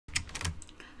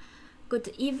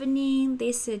Good evening,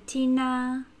 this is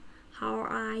Tina. How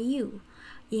are you?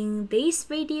 In this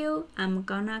video, I'm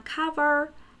gonna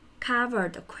cover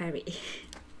covered query.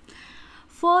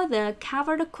 For the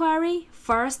covered query,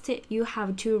 first you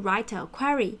have to write a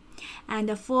query.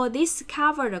 And for this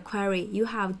covered query, you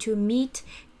have to meet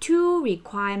two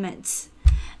requirements.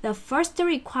 The first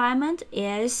requirement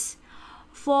is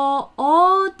for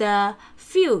all the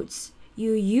fields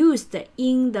you used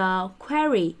in the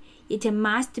query, it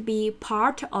must be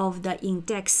part of the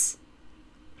index.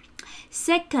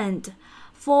 Second,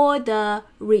 for the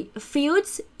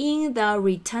fields in the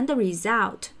returned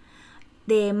result,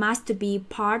 they must be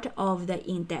part of the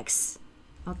index.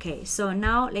 Okay, so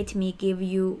now let me give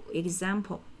you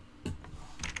example.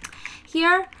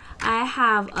 Here I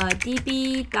have a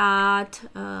db dot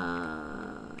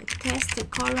test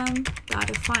column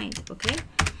dot find. Okay,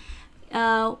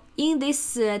 in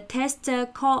this test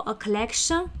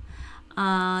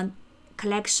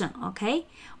collection, okay,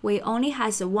 we only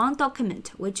has one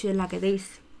document which is like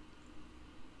this.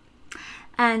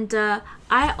 And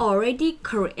I already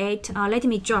create. Let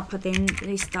me drop, then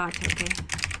restart. Okay,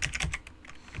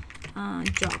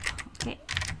 drop. Okay.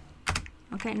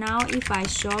 Okay. Now if I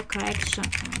show collection,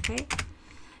 okay,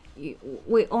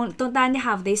 we don't only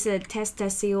have this test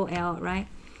col, right?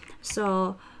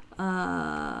 So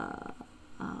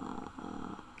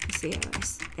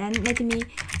CLS, and let me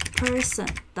person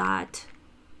dot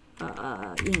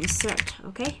insert.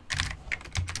 Okay,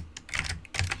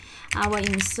 our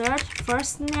insert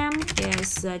first name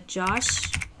is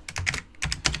Josh,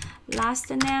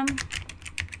 last name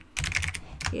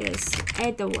is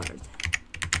Edward.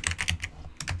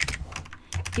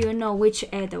 Do you know which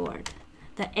Edward?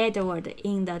 The Edward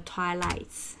in the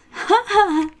Twilights.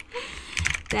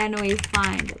 Then we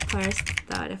find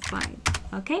first.find.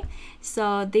 Okay,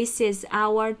 so this is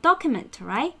our document,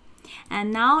 right?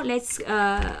 And now let's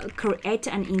create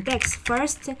an index.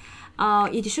 First,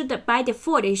 it should, by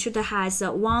default, it should has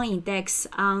one index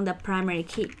on the primary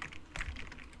key.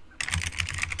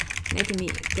 Let me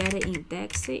get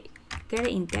indexes.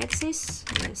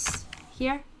 Yes,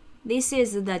 here. This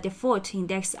is the default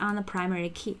index on the primary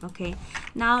key. Okay,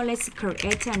 now let's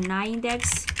create a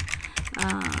index.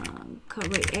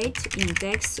 Create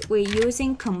index. We're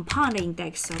using compound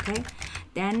index. Okay,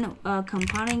 then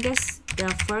compound index, the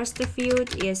first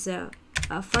field is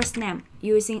first name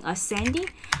using ascending,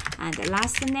 and the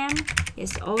last name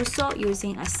is also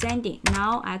using ascending.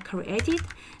 Now I created.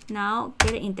 Now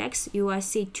get index. You will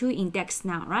see two index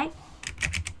now, right?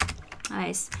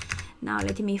 Yes. Now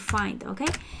let me find. Okay,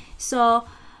 so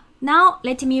now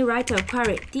let me write a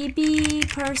query db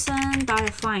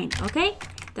person.find. Okay,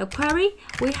 the query,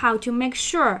 we have to make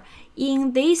sure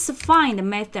in this find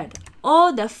method,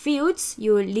 all the fields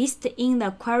you list in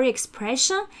the query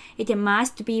expression, it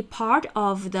must be part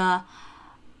of the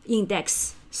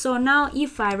index. So now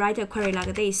if I write a query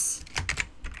like this,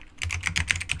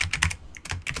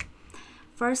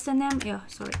 first name,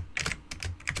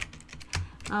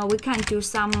 we can do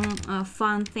some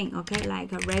fun thing, okay,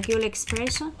 like a regular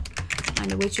expression,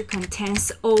 and which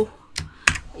contains all,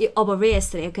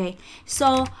 obviously. Okay,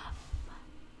 so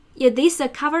if this is a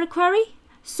covered query,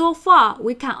 so far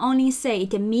we can only say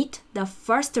it meet the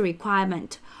first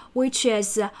requirement, which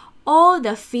is all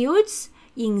the fields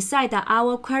inside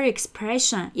our query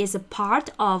expression is a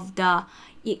part of the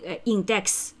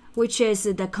index, which is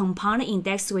the compound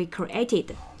index we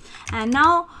created. And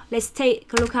now let's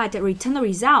take a look at the return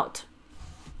result.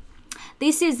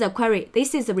 This is the query,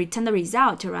 this is the return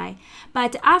result, right?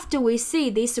 But after we see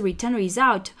this return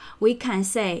result, we can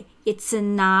say it's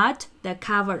not the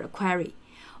covered query.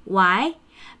 Why?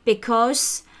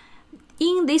 Because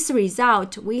in this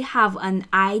result, we have an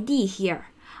ID here.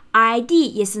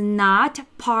 ID is not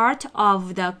part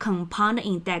of the compound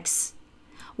index,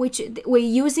 which we're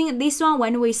using this one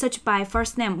when we search by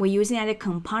first name, we're using a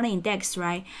compound index,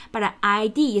 right? But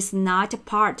ID is not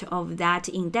part of that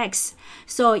index.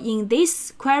 So in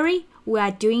this query we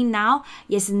are doing now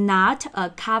is not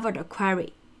a covered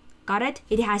query. Got it?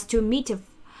 It has to meet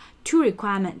two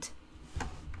requirements.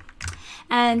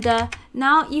 And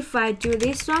now if I do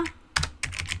this one,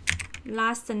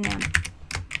 last name,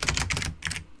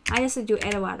 I just do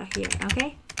Edward here.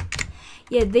 Okay,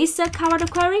 yeah, this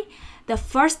covered query, the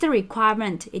first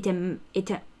requirement,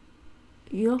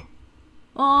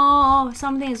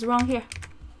 something is wrong here.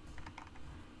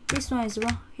 This one is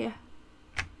wrong here.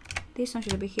 This one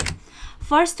should be here.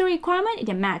 First requirement,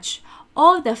 it match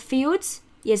all the fields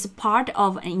is part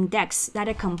of an index, that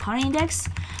a compound index.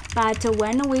 But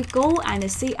when we go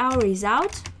and see our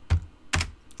result,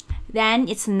 then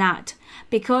it's not,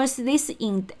 because this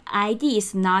ID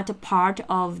is not part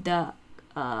of the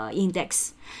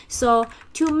index. So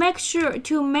to make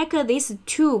these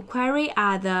two query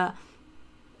are the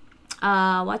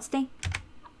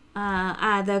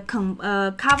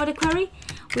covered query,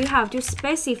 we have to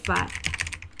specify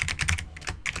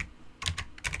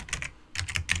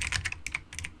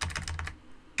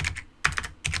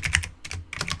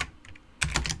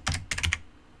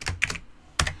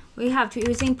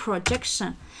using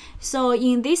projection. So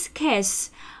in this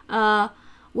case,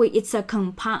 it's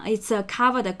a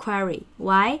covered query.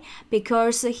 Why?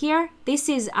 Because here this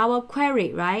is our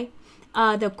query, right?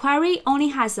 The query only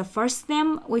has a first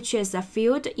name, which is a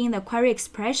field in the query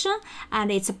expression,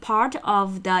 and it's a part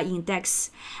of the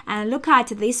index. And look at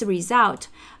this result.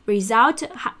 Result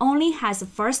only has a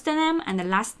first name and a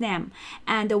last name,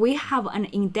 and we have an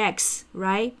index,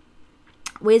 right?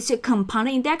 Which compound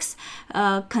index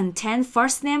contain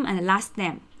first name and last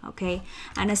name. Okay,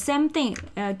 and the same thing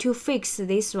to fix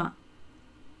this one.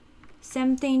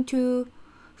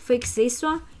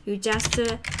 You just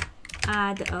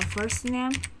add a first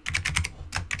name,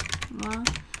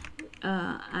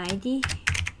 ID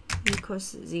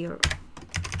equals 0.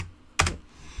 Okay.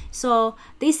 So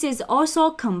this is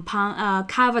also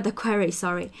covered query.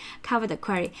 Covered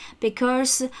query,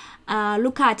 because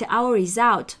look at our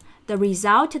result. The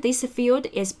result, this field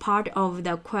is part of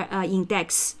the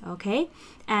index, okay?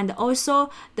 And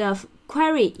also the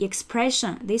query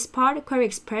expression, this part, query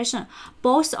expression,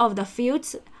 both of the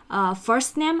fields,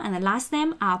 first name and last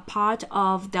name, are part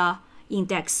of the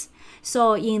index.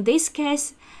 So in this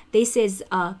case, this is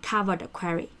a covered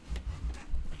query.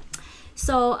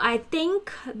 So I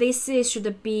think this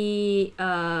should be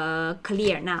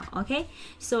clear now, okay?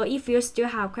 So if you still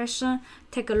have question,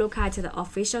 take a look at the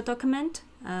official document.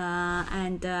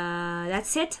 And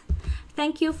that's it.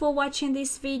 Thank you for watching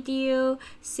this video.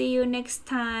 See you next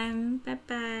time. Bye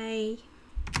bye.